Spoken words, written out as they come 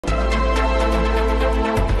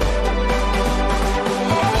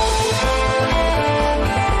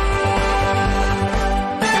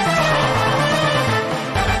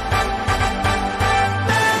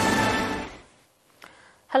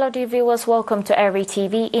dear viewers, welcome to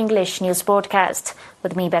ERi-TV English news broadcast.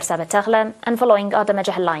 With me, Bersaba Taghlam, and following are the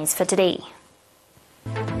major headlines for today.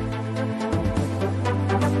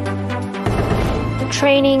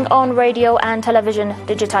 Training on radio and television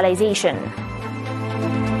digitalization.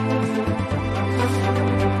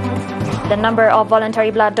 The number of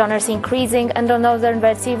voluntary blood donors increasing in the northern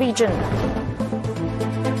Red Sea region.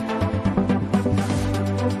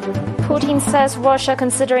 Putin says Russia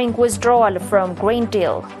considering withdrawal from grain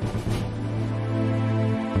deal.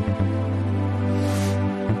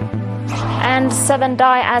 And 7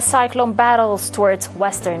 die as cyclone battles towards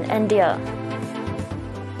western India.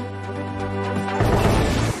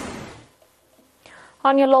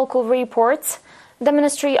 On your local reports, the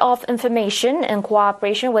Ministry of Information, in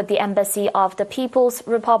cooperation with the Embassy of the People's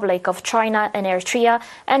Republic of China in Eritrea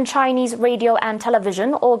and Chinese Radio and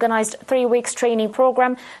Television, organized 3 weeks training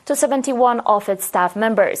program to 71 of its staff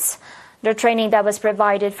members. The training that was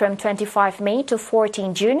provided from 25 May to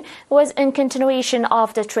 14 June was in continuation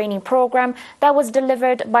of the training program that was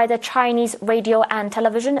delivered by the Chinese Radio and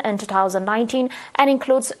Television in 2019 and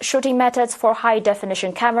includes shooting methods for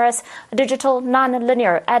high-definition cameras, digital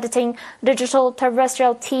non-linear editing, digital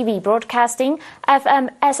terrestrial TV broadcasting,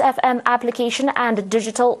 FM, SFM application and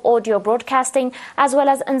digital audio broadcasting, as well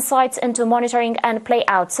as insights into monitoring and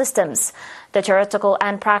play-out systems. The theoretical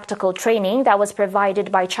and practical training that was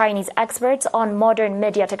provided by Chinese experts on modern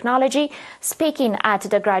media technology. Speaking at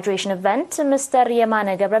the graduation event, Mr.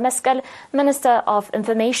 Yemane Gebremeskel, Minister of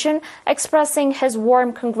Information, expressing his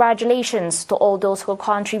warm congratulations to all those who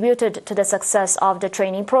contributed to the success of the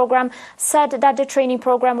training program, said that the training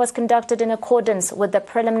program was conducted in accordance with the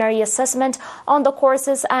preliminary assessment on the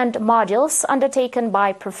courses and modules undertaken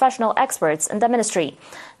by professional experts in the ministry.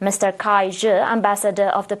 Mr. Kai Zhe, Ambassador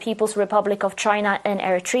of the People's Republic of China in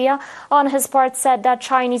Eritrea, on his part said that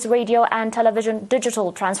Chinese radio and television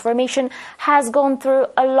digital transformation has gone through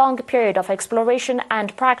a long period of exploration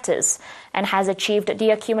and practice and has achieved the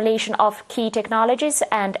accumulation of key technologies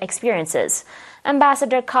and experiences.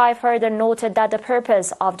 Ambassador Kai further noted that the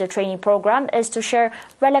purpose of the training program is to share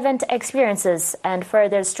relevant experiences and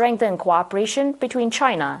further strengthen cooperation between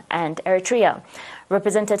China and Eritrea.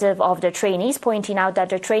 Representative of the trainees pointing out that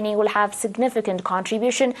the training will have significant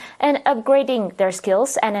contribution in upgrading their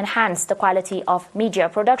skills and enhance the quality of media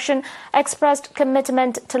production, expressed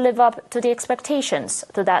commitment to live up to the expectations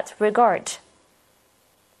to that regard.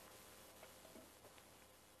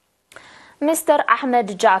 Mr.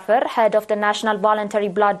 Ahmed Jaffer, head of the National Voluntary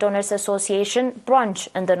Blood Donors Association branch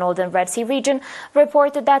in the Northern Red Sea region,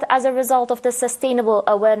 reported that as a result of the sustainable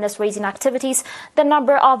awareness-raising activities, the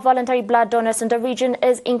number of voluntary blood donors in the region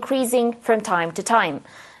is increasing from time to time.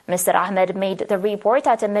 Mr. Ahmed made the report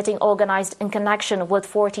at a meeting organized in connection with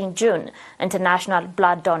 14 June, International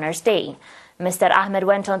Blood Donors Day. Mr. Ahmed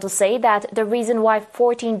went on to say that the reason why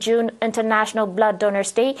 14 June International Blood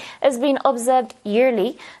Donors Day is being observed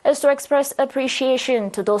yearly is to express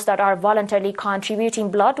appreciation to those that are voluntarily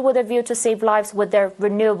contributing blood with a view to save lives with their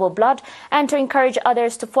renewable blood and to encourage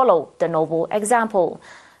others to follow the noble example.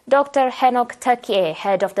 Dr. Henok Takie,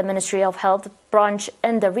 head of the Ministry of Health branch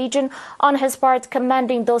in the region, on his part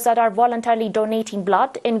commending those that are voluntarily donating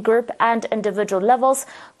blood in group and individual levels,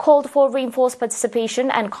 called for reinforced participation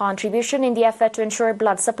and contribution in the effort to ensure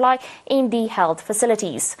blood supply in the health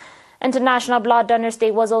facilities. International Blood Donors Day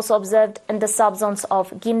was also observed in the subzones of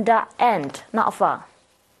Ginda and Na'fa.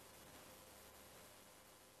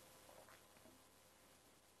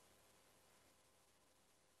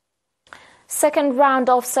 Second round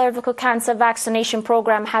of cervical cancer vaccination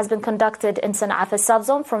program has been conducted in Sana'a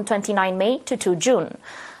subzone from 29 May to 2 June.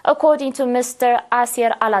 According to Mr.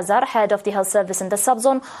 Asir Al-Azhar, head of the health service in the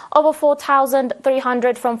subzone, over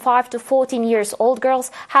 4,300 from 5 to 14 years old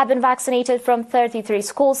girls have been vaccinated from 33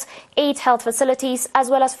 schools, 8 health facilities, as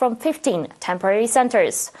well as from 15 temporary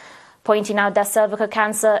centers. Pointing out that cervical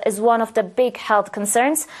cancer is one of the big health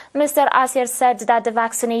concerns, Mr. Asir said that the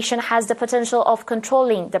vaccination has the potential of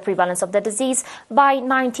controlling the prevalence of the disease by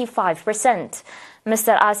 95%.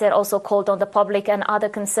 Mr. Asir also called on the public and other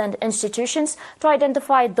concerned institutions to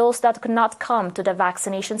identify those that could not come to the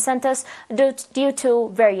vaccination centers due to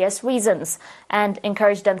various reasons and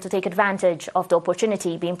encourage them to take advantage of the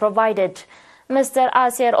opportunity being provided. Mr.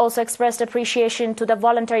 Asir also expressed appreciation to the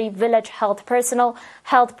voluntary village health personnel,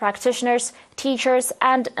 health practitioners, teachers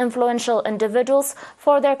and influential individuals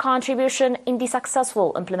for their contribution in the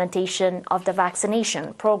successful implementation of the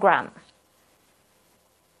vaccination program.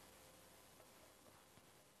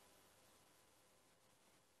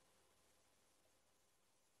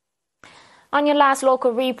 On your last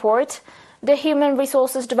local report, The Human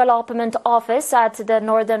Resources Development Office at the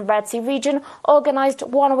Northern Red Sea region organized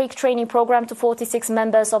one-week training program to 46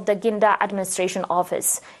 members of the Ginda Administration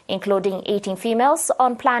Office, including 18 females,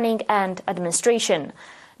 on planning and administration.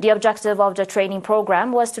 The objective of the training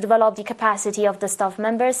program was to develop the capacity of the staff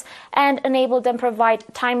members and enable them to provide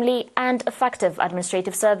timely and effective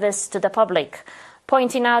administrative service to the public.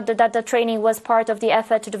 Pointing out that the training was part of the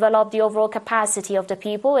effort to develop the overall capacity of the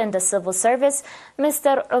people in the civil service,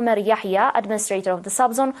 Mr. Umar Yahya, administrator of the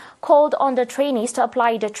subzone, called on the trainees to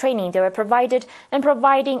apply the training they were provided in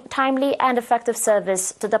providing timely and effective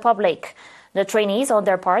service to the public. The trainees, on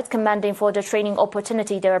their part, commending for the training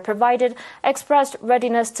opportunity they were provided, expressed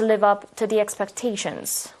readiness to live up to the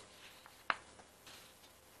expectations.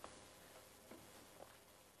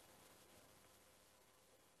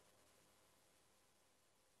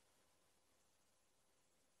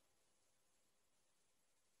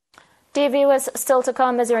 Dear viewers, still to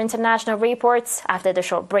come is your international reports after the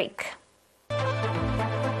short break.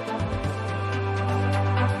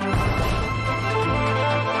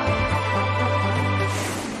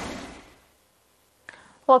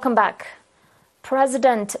 Welcome back.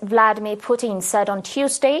 President Vladimir Putin said on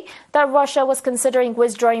Tuesday that Russia was considering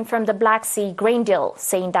withdrawing from the Black Sea grain deal,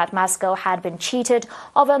 saying that Moscow had been cheated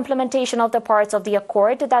of implementation of the parts of the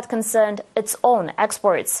accord that concerned its own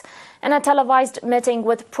exports. In a televised meeting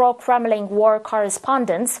with pro-Kremlin war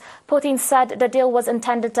correspondents, Putin said the deal was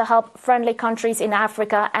intended to help friendly countries in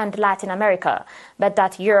Africa and Latin America, but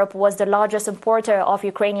that Europe was the largest importer of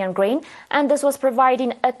Ukrainian grain, and this was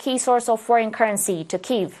providing a key source of foreign currency to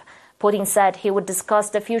Kyiv. Putin said he would discuss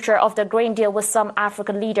the future of the grain deal with some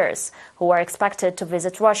African leaders who are expected to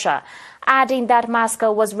visit Russia, adding that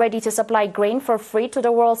Moscow was ready to supply grain for free to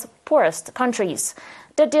the world's poorest countries.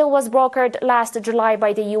 The deal was brokered last July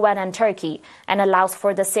by the UN and Turkey and allows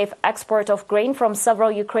for the safe export of grain from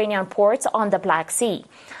several Ukrainian ports on the Black Sea.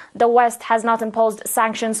 The West has not imposed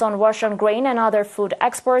sanctions on Russian grain and other food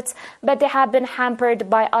exports, but they have been hampered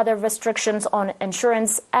by other restrictions on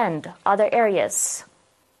insurance and other areas.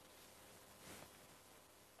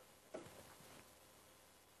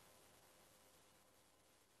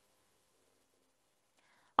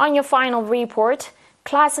 On your final report,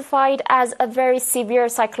 classified as a very severe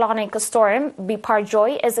cyclonic storm,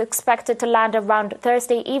 Biparjoy is expected to land around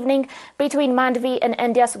Thursday evening between Mandvi in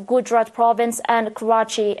India's Gujarat province and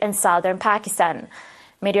Karachi in southern Pakistan.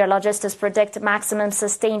 Meteorologists predict maximum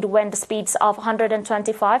sustained wind speeds of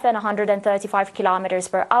 125 and 135 kilometers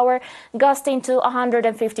per hour, gusting to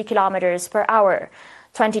 150 kilometers per hour.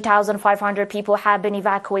 20,500 people have been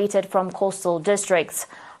evacuated from coastal districts.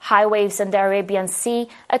 High waves in the Arabian Sea,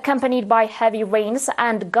 accompanied by heavy rains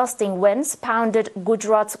and gusting winds, pounded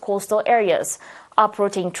Gujarat's coastal areas,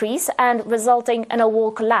 uprooting trees and resulting in a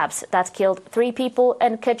wall collapse that killed 3 people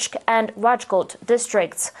in Kutch and Rajkot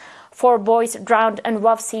districts. 4 boys drowned in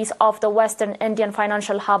rough seas off the western Indian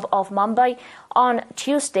financial hub of Mumbai on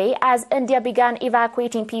Tuesday as India began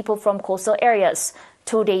evacuating people from coastal areas,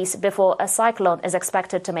 2 days before a cyclone is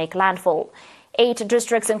expected to make landfall. 8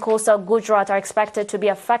 districts in coastal Gujarat are expected to be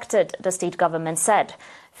affected, the state government said.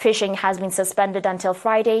 Fishing has been suspended until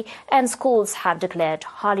Friday and schools have declared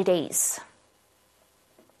holidays.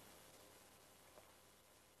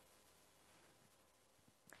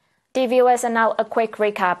 Dear viewers, and now a quick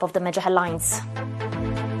recap of the major headlines.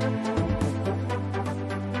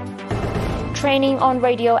 Training on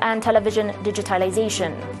radio and television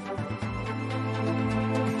digitalization.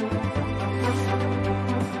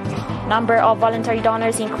 Number of voluntary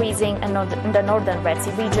donors increasing in the Northern Red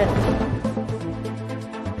Sea region.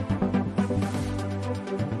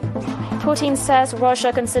 Putin says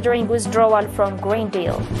Russia considering withdrawal from grain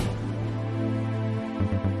deal.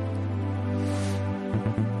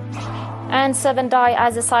 And 7 die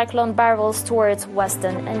as the cyclone barrels towards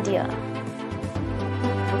western India.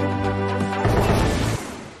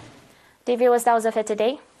 Dear viewers, that was it for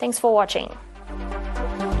today. Thanks for watching.